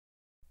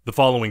The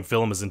following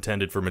film is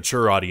intended for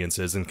mature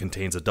audiences and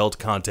contains adult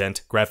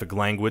content, graphic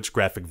language,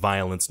 graphic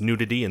violence,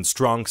 nudity, and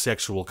strong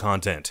sexual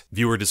content.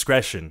 Viewer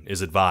discretion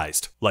is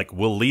advised. Like,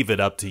 we'll leave it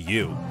up to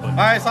you.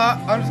 Alright, so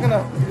I'm just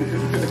gonna...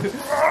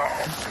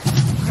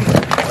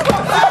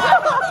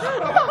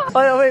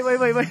 Oh, wait.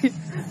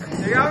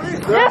 You got me?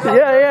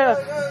 Yeah.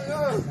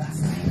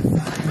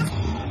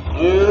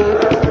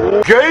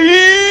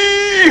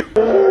 Gay!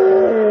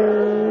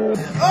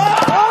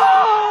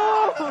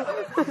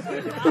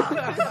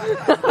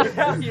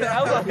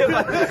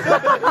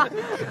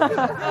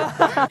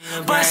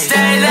 But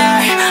stay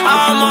there,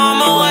 I'm on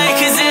my way,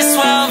 cause it's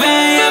 12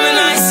 a.m. and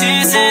I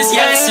see since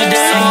yesterday.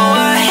 So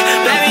what,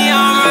 baby,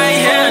 I'm right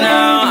here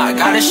now. I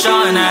got a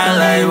show in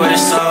LA, but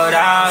it's sold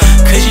out.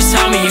 Could you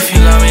tell me if you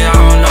love me? I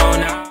don't know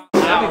now.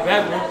 I'll be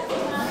back, bro. I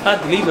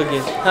have to leave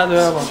again. How do I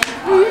have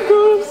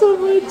I'm so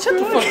much. Shut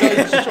the fuck up, you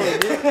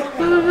short bitch.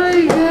 Oh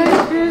my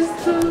god,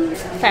 Crystal.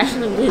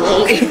 Fashionably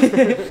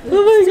late.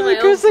 Oh my god,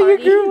 Crystal, you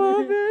grew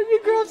up, man. You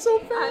grew up so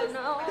fast.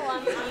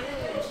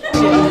 I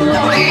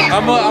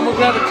know, I'm gonna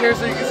grab a chair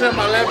so you can sit on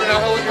my lap and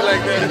I'll hold you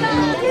like that.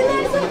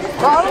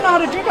 Bro, I don't know how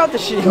to drink out the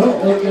shit.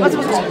 What's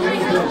supposed to do?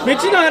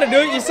 Bitch, you know how to do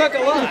it. You suck a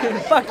lot.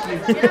 Fuck you.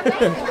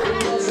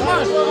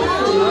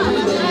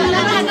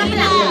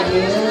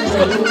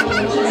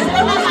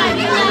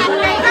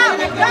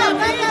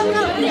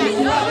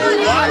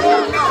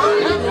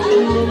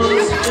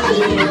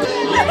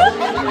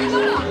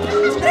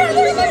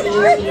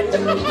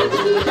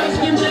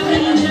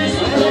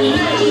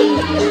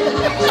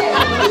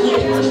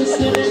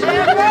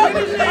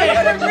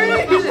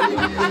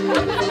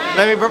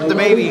 Let me burp the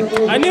baby.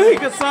 I knew he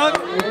could suck.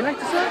 You like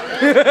to suck?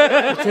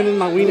 Pretending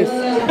my weenus.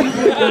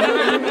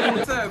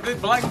 What's that big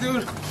black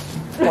dude?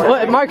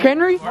 What, Mark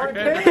Henry? Mark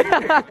Henry?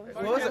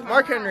 What was it?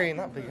 Mark Henry,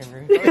 not Big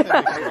Henry.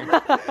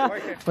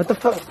 What the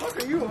fuck?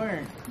 What are you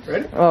wearing?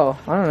 Ready? Oh,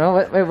 I don't know.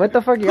 Wait, what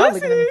the fuck are you all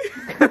looking at?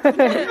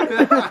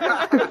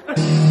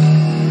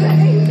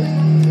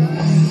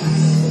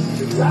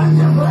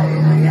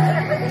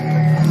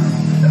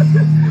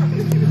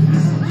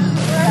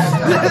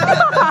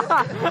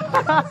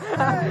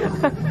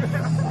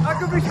 I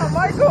could be Shawn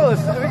Michaels.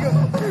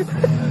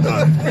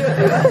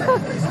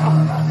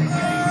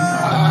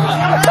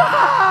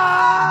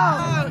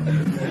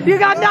 You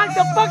got knocked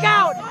the fuck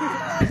out!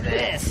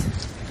 This.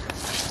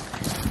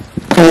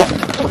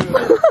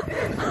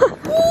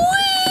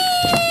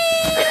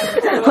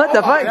 What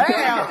the fuck?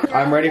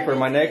 I'm ready for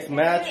my next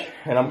match,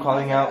 and I'm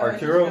calling out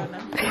Arturo.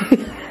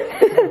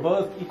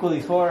 Both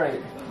equally score,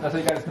 right? That's why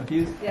you guys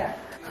confused? Yeah.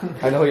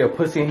 I know your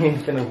pussy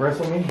ain't gonna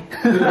wrestle me.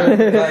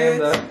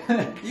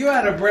 You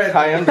out of breath.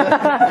 I am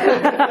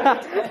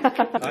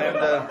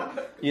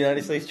the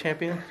United States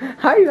champion.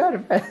 How are you out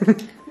of breath?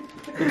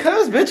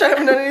 Because, bitch, I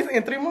haven't done anything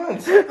in 3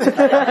 months.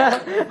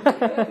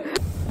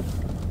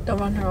 Don't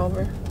run her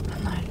over.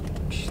 I'm not.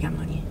 She's got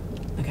money.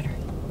 Look at her.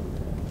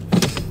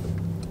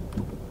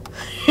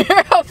 You're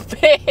a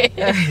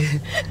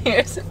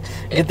bitch.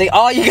 Good thing.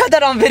 Oh, you got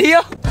that on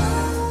video?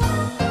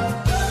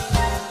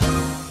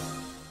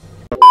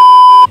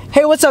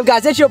 Hey, what's up,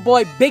 guys? It's your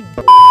boy, Big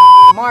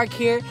Mark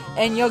here,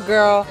 and your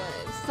girl.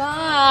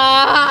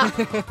 Stop.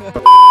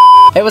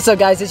 Hey, what's up,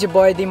 guys? It's your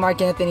boy, the Mark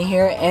Anthony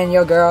here, and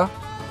your girl.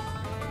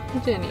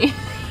 Jenny.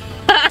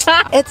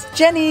 It's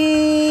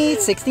Jenny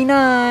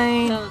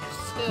 69.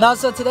 No,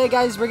 so today,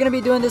 guys, we're gonna be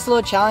doing this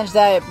little challenge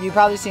that you've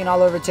probably seen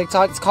all over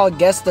TikTok. It's called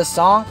Guess the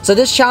Song. So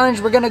this challenge,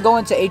 we're gonna go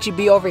into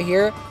HEB over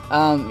here.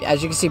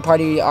 As you can see,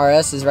 Party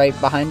RS is right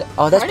behind.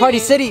 Oh, that's Party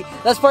City.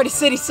 That's Party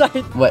City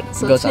side. What?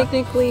 So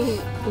technically,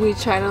 we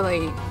try to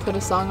like put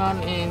a song on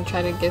and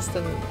try to guess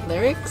the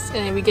lyrics,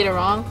 and if we get it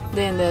wrong,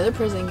 then the other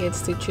person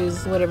gets to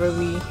choose whatever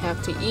we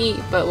have to eat,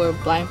 but we're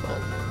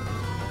blindfolded.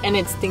 And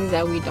it's things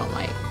that we don't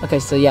like. Okay,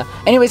 so yeah.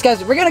 Anyways,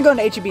 guys, we're gonna go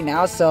into HEB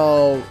now,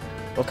 so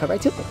we'll cut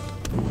right to it.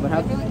 What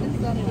happened? I feel like this is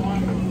the only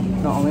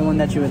one. The only one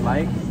that you would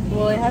like?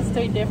 Well, it has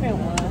 3 different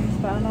ones,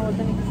 but I don't know what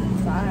the heck is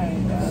inside.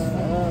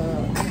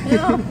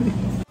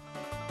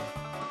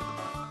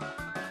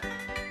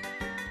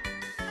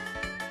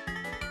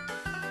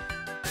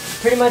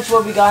 Pretty much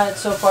what we got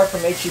so far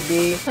from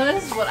HEB. So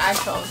this is what I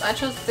chose. I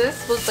chose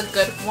this was the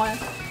good one,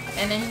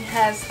 and then it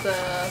has the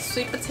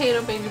sweet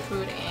potato baby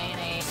food and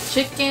a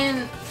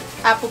chicken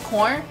apple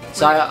corn.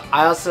 So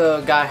I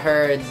also got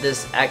her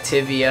this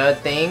Activia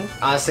thing.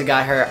 I also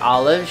got her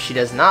olive. She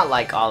does not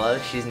like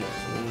olive. She's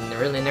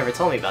really never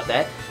told me about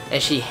that.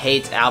 And she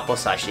hates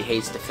applesauce. She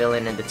hates the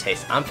filling and the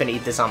taste. I'm finna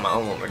eat this on my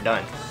own when we're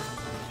done.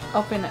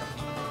 Open it.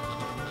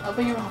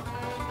 Open your mouth.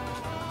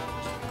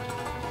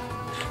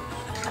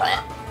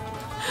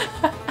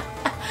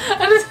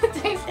 What does it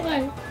taste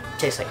like?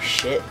 Tastes like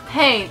shit.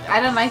 Hey, I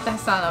don't like the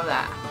sound of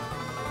that.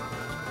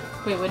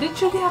 Wait, what did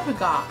Julie have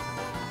got?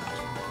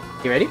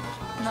 You ready?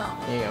 No.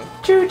 Here you go.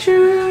 Choo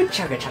choo.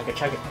 Chug it, chug it,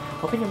 chug it.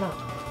 Open your mouth.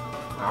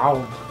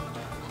 Ow.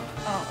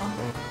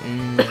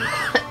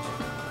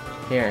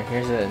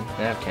 Here's a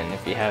napkin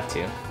if you have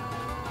to.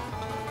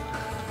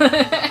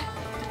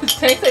 It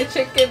tastes like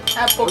chicken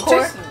apple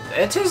corn.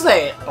 It tastes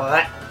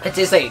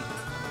like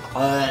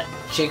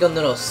chicken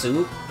noodle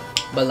soup.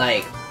 but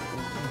like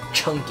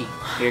chunky.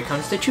 Here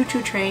comes the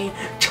choo-choo train.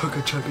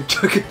 Chugga chugga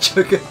chugga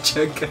chugga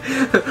chugga.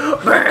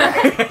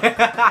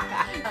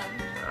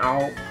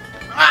 Ow.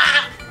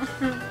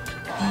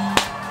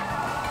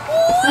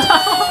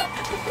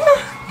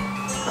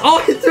 Oh,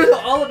 he threw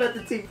the olive at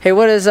the team. Hey,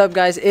 what is up,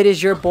 guys? It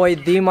is your boy,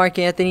 the Mark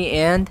Anthony,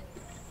 and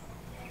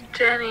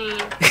Jenny.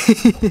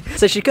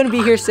 so she couldn't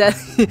be here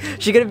sadly.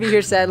 She couldn't be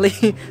here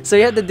sadly. So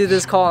we had to do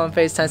this call on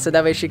FaceTime so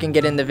that way she can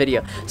get in the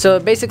video. So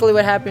basically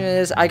what happened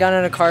is I got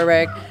in a car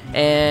wreck,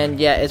 and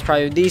yeah, it's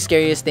probably the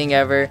scariest thing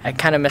ever. I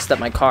kind of messed up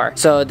my car.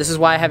 So this is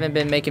why I haven't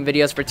been making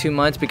videos for 2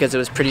 months, because it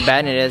was pretty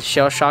bad and it has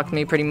shell shocked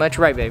me pretty much.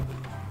 Right, babe?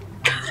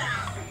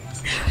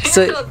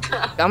 So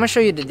I'm gonna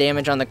show you the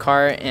damage on the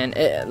car, and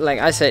it, like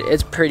I said,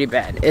 it's pretty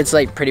bad. It's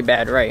like pretty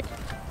bad, right?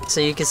 So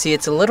you can see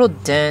it's a little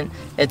dent.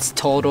 It's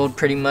totaled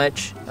pretty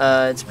much.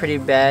 It's pretty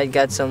bad.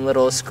 Got some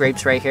little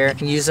scrapes right here.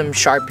 Use some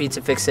Sharpie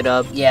to fix it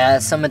up. Yeah,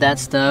 some of that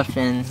stuff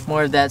and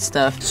more of that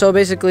stuff. So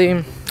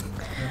basically,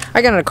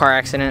 I got in a car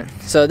accident.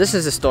 So this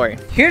is the story.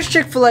 Here's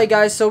Chick-fil-A,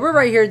 guys. So we're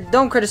right here.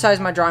 Don't criticize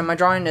my drawing. My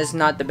drawing is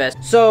not the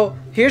best. So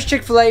here's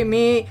Chick-fil-A.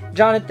 Me,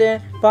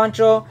 Jonathan,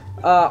 Pancho,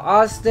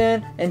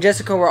 Austin, and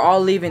Jessica were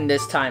all leaving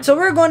this time. So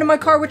we're going to my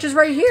car, which is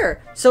right here.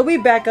 So we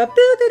back up,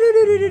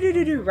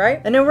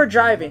 right? And then we're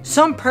driving.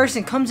 Some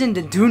person comes in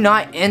to do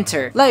not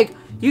enter. Like,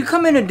 you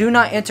come in to do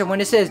not enter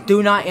when it says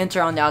do not enter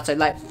on the outside.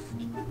 Like,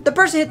 the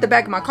person hit the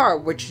back of my car,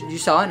 which you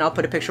saw, and I'll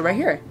put a picture right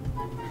here.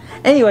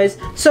 Anyways,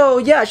 so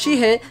yeah, she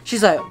hit.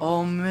 She's like,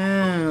 oh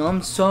man,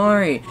 I'm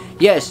sorry.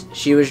 Yes,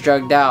 she was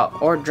drugged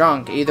out or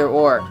drunk, either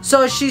or.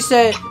 So she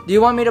said, do you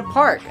want me to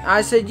park?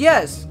 I said,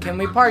 yes. Can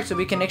we park so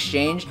we can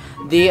exchange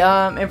the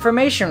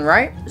information,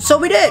 right? So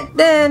we did.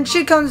 Then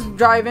she comes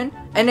driving,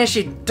 and then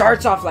she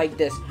darts off like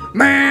this.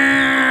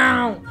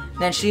 Meow.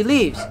 Then she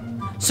leaves.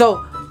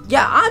 So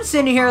yeah, I'm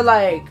sitting here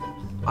like,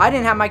 I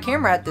didn't have my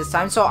camera at this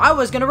time, so I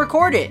was gonna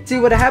record it. See,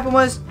 what happened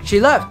was she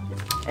left.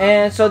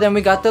 And so then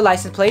we got the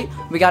license plate.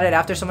 We got it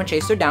after someone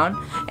chased her down.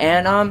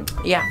 And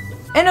yeah.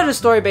 End of the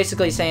story,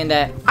 basically saying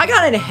that I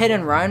got in a hit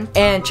and run,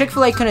 and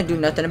Chick-fil-A couldn't do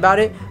nothing about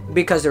it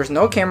because there was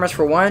no cameras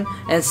for one,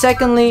 and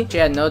secondly, she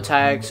had no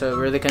tag, so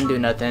really couldn't do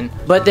nothing.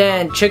 But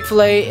then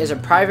Chick-fil-A is a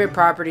private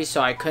property,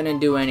 so I couldn't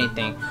do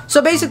anything.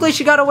 So basically,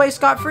 she got away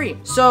scot-free.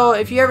 So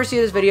if you ever see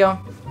this video,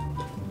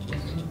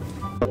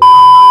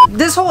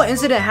 this whole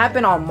incident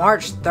happened on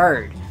March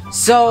 3rd.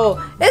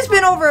 So it's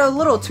been over a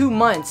little 2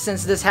 months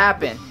since this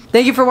happened.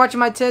 Thank you for watching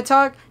my TED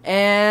Talk,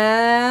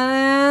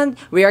 and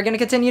we are going to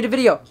continue the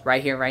video right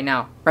here, right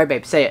now. Right,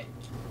 babe? Say it.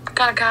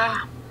 Gotta go.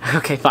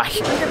 Okay, bye. When's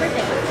your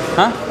birthday?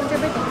 Huh? When's your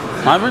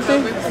birthday? My birthday?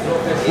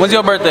 When's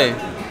your birthday?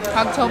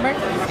 October.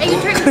 Hey,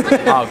 you turned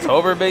 20.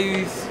 October,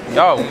 babies.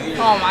 Yo.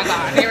 Oh my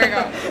god, here we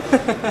go.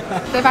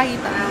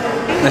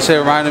 That shit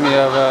reminded me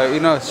of,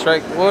 you know,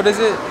 Shrek, what is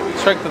it?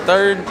 Shrek the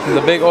Third?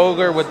 The big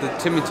ogre with the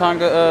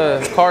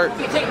chimichanga cart.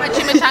 You take my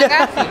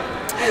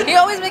chimichanga? He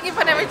always making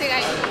fun of everything I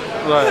eat.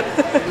 What?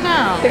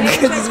 No.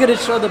 Because he's going to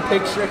show the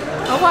picture.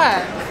 Oh,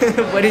 what?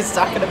 What he's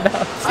talking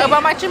about. Oh,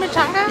 about my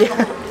chimichanga?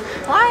 Yeah.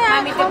 Why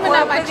am I coming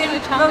up my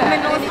chimichanga?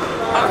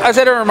 I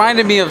said it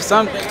reminded me of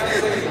something.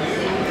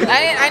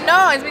 I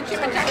know, it's been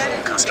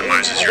chimichanga.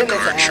 Customizes your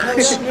car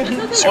insurance.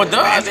 Oh,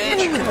 duh,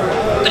 bitch.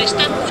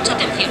 Prestad mucha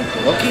atención.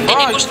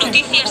 Tenemos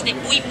noticias de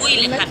muy,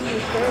 muy lejano.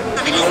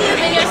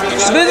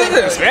 This is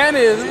in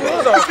Spanish.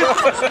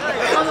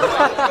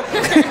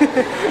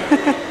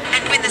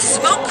 And when the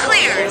smoke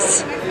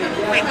clears...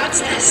 Wait, what's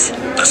this?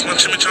 That's my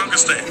chimichanga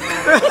stand.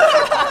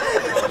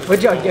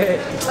 What'd y'all get?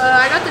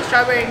 I got the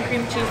strawberry and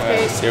cream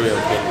cheesecake. Cereal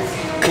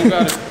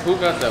cake. Who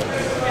got that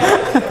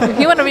one?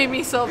 He wanna meet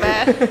me so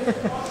bad.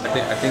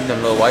 I think the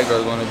little white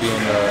girls want to be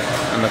in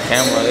the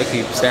camera. They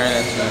keep staring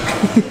at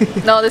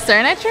you. No, they're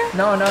staring at you?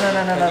 No.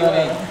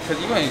 Because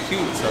you ain't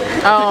cute, so.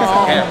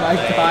 Oh. My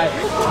God.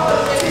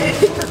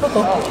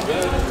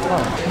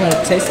 You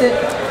wanna taste it?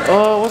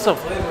 Oh, what's up?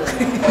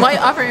 Why are you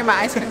offering my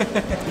ice cream?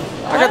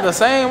 I got the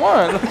same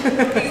one.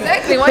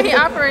 Exactly, what he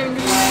offering?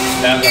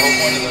 Damn, the whole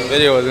point of the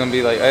video is gonna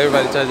be like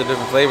everybody tries a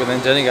different flavor,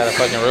 then Jenny got a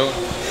fucking ruin.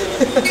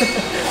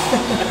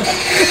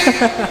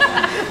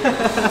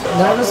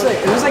 No, it was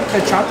like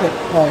the chocolate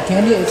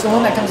candy. It's the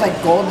one that comes like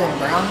golden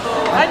brown.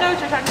 I know what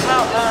you're talking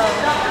about.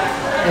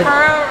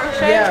 Ferrero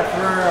Rocher? Yeah,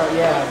 Ferrero,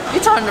 yeah.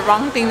 You're telling the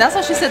wrong thing. That's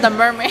what she said, the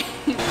mermaid.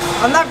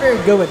 I'm not very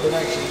good with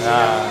directions.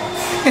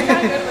 You're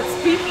not good with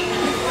speaking.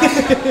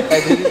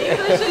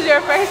 English is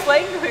your first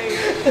language.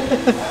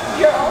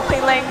 Your only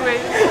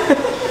language.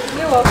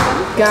 You're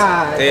welcome.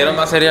 God. Te dieron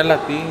más cereal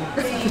latín.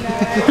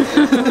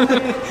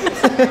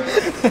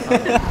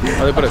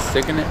 Oh, they put a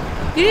stick in it?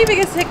 You didn't even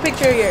get a sick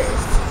picture of yours.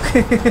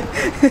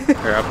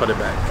 Here, I'll put it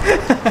back.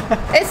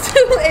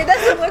 It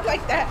doesn't look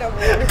like that no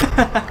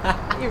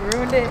more. You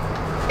ruined it.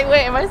 Hey,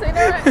 wait, am I saying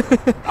that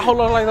right? I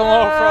look like the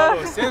one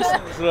from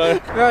Simpsons.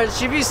 Like. Bro,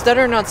 she be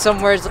stuttering on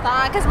some words.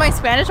 Nah, because my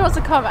Spanish wants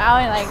to come out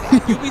and like...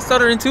 You be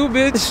stuttering too,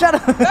 bitch. Shut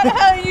up. How the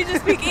hell do you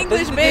just speak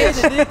English,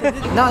 bitch?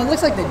 No, it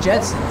looks like the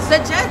Jetsons. The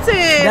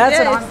Jetsons! That's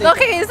what I'm thinking.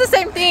 Okay, it's the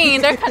same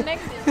thing. They're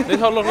connected. This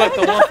whole look like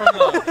the one from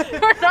the...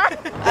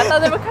 I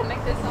thought they were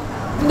connected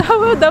somehow.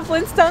 No, the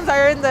Flintstones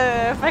are in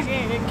the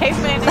fucking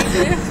caveman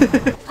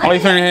age. All you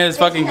finna hear is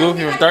fucking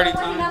Goofy for 30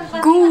 times.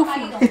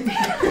 Goofy.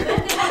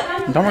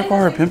 Don't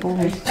require a pimple.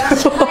 Happy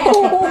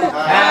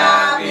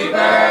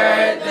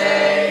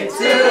birthday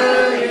to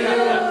you.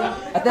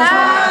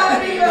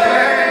 Happy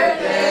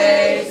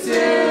birthday to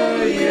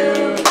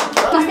you.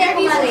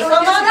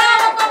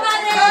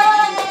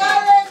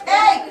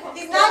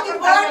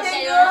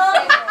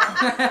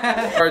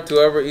 Or to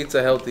whoever eats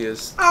the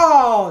healthiest.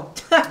 Oh!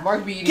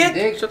 Mark be eating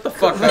dick. Shut the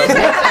fuck up.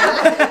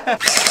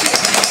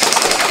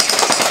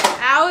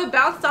 Ow, it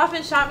bounced off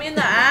and shot me in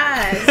the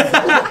ass.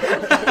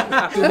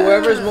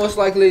 Whoever's most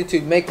likely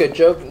to make a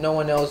joke no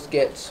one else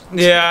gets.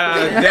 Yeah,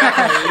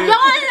 definitely. No,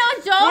 no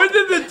joke. Where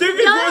did the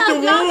chicken go to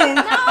womb?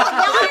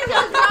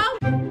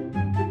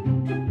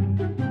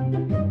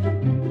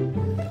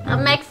 A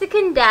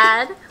Mexican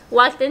dad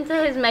walked into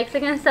his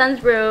Mexican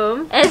son's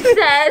room and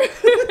said,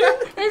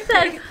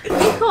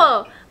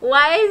 "Hijo,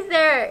 why is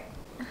there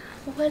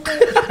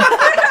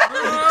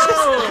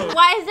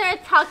a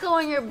taco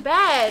in your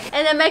bed?"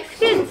 And the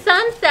Mexican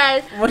son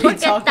says, "Porque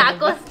está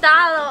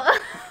acostado."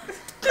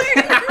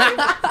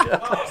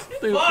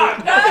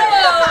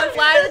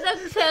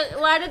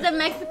 Why did the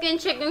Mexican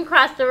chicken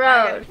cross the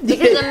road?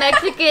 Because the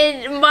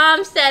Mexican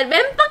mom said,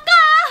 "Ven pa' acá."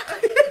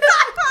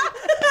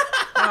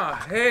 Oh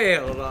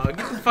hell no! Get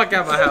the fuck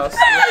out of my house.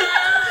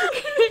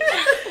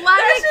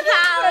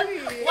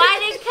 Why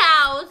did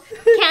cows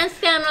can't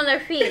stand on their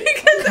feet?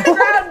 Because they're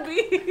ground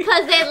beef.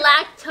 Because they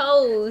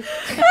lactose.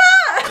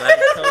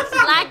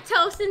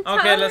 Lactose and toast.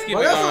 Okay, let's keep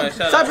it going.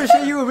 Shut Type up. of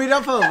shit you would read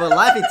up of a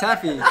Laffy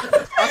Taffy.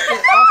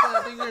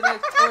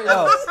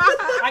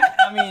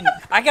 I mean,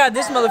 I got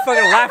this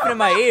motherfucker laughing in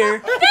my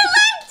ear.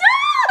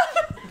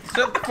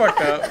 Shut the fuck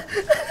up.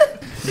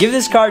 Give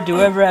this card to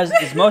whoever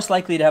is most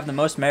likely to have the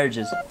most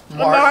marriages.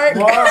 Mark.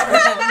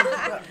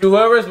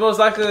 Whoever's most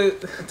likely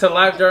to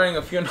laugh during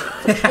a funeral.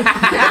 What if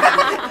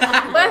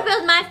it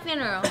was my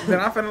funeral? Then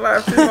I'm finna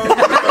laugh too.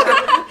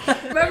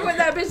 Remember when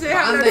that bitch didn't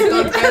have her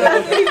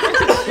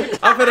teeth?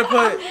 I'm finna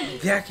put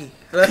Jackie.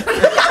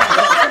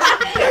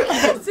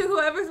 To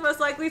whoever's most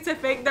likely to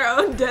fake their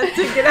own death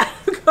to get out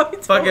of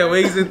going Fucking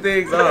wigs and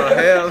things. Oh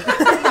hell.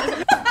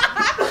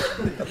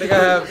 I think I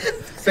have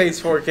stage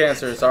 4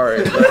 cancer.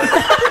 Sorry.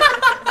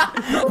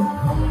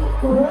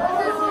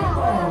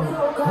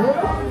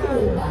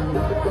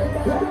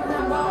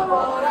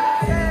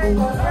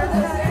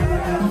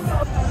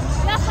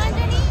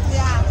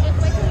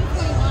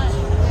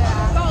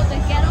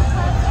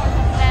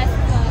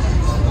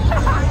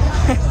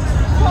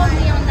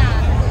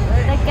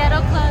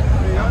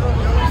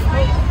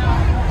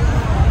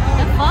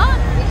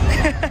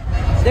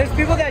 There's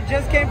people that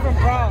just came from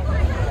prom.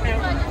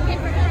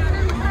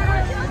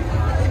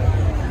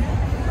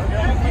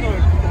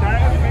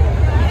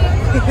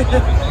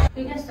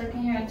 You guys stuck in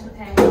here, it's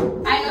okay.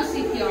 I know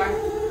CPR.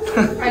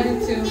 I do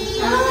too.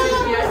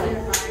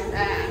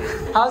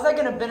 How's that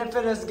gonna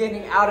benefit us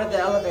getting out of the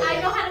elevator?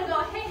 I know how to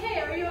go,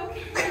 hey, are you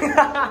okay?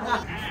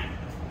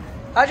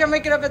 How'd y'all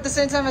make it up at the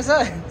same time as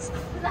us?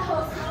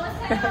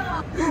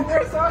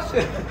 Where's Sasha?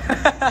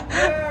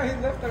 Yeah,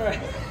 he left already.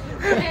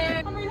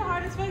 I'm in the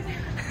hardest place.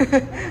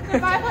 The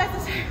fireplace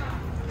is here.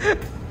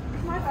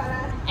 My bad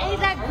ass. Hey,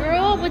 that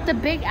girl with the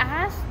big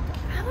ass,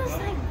 I was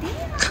like,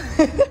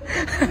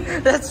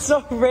 damn. That's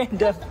so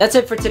random. That's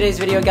it for today's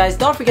video, guys.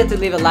 Don't forget to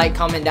leave a like,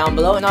 comment down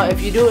below. Now,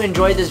 if you do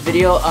enjoy this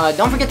video,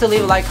 don't forget to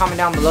leave a like, comment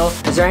down below.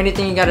 Is there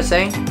anything you gotta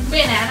say?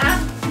 Banana.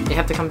 You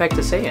have to come back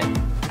to say it.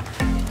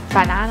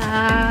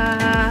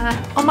 Banana.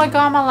 Oh my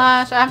god, my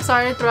lash. I'm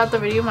sorry throughout the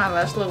video my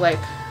lash looked like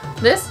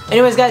this.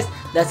 Anyways, guys,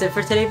 that's it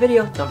for today's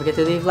video. Don't forget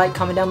to leave a like,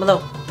 comment down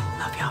below.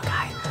 Love y'all,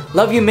 guys.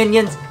 Love you,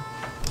 minions.